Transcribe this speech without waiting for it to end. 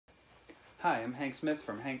Hi, I'm Hank Smith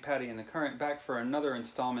from Hank Patty and the Current, back for another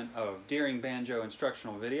installment of Deering Banjo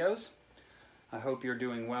instructional videos. I hope you're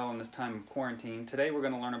doing well in this time of quarantine. Today we're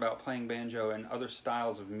going to learn about playing banjo and other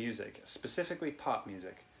styles of music, specifically pop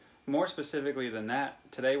music. More specifically than that,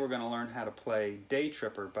 today we're going to learn how to play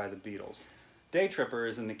Daytripper by the Beatles. Daytripper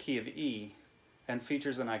is in the key of E and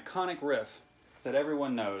features an iconic riff that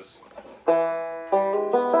everyone knows.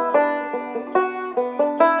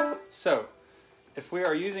 So, if we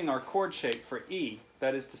are using our chord shape for E,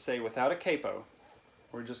 that is to say without a capo,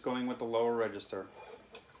 we're just going with the lower register.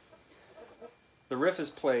 The riff is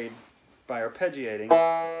played by arpeggiating,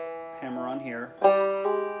 hammer on here,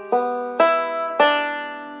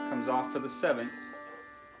 comes off for the 7th,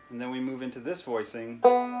 and then we move into this voicing,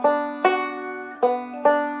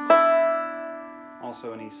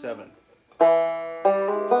 also an E7.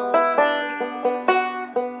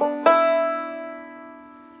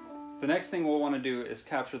 The next thing we'll want to do is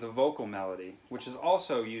capture the vocal melody, which is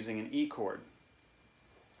also using an E chord.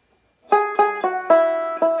 Back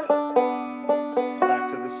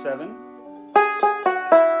to the 7.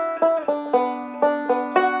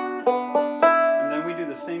 And then we do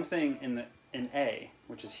the same thing in A,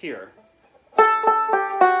 which is here. And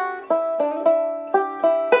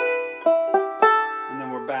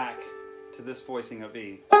then we're back to this voicing of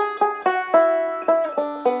E.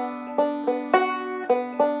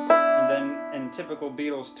 In typical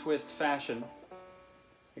Beatles twist fashion,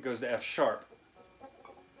 it goes to F sharp.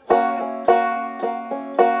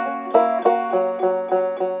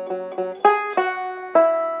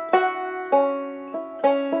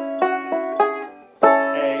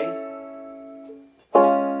 A,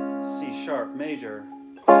 C sharp major,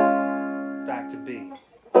 back to B.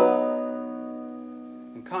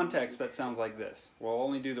 In context, that sounds like this. We'll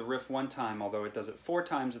only do the riff one time, although it does it 4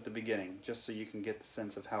 times at the beginning, just so you can get the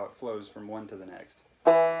sense of how it flows from one to the next.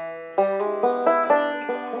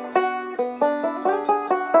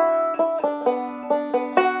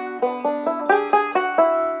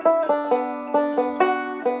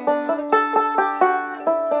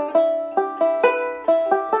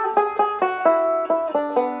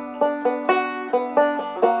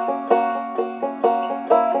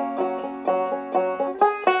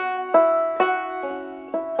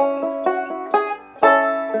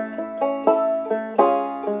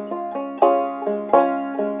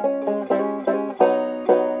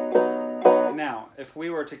 If we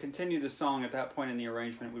were to continue the song at that point in the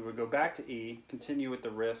arrangement, we would go back to E, continue with the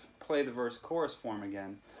riff, play the verse-chorus form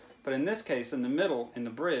again. But in this case, in the middle, in the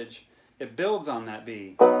bridge, it builds on that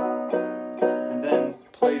B, and then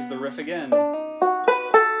plays the riff again.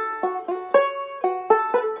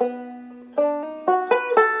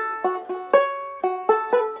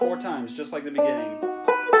 4 times, just like the beginning.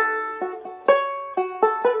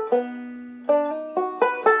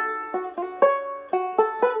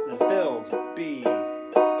 Then builds, B,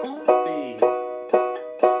 B,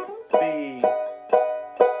 B,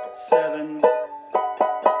 7,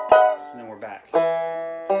 and then we're back.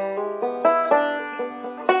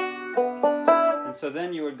 And so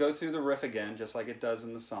then you would go through the riff again, just like it does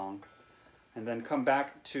in the song, and then come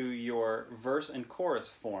back to your verse and chorus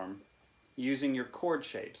form using your chord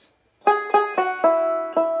shapes.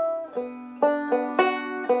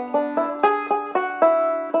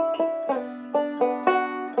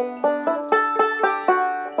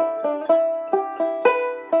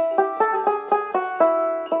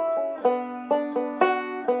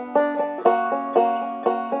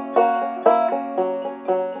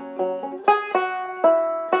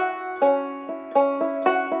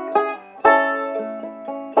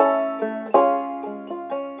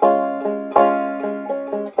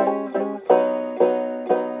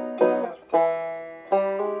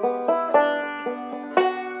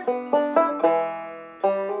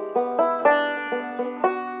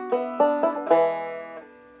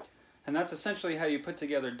 And that's essentially how you put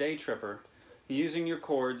together Daytripper, using your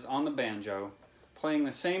chords on the banjo, playing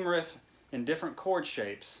the same riff in different chord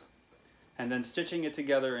shapes, and then stitching it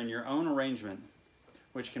together in your own arrangement,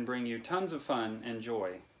 which can bring you tons of fun and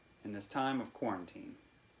joy in this time of quarantine.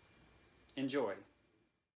 Enjoy.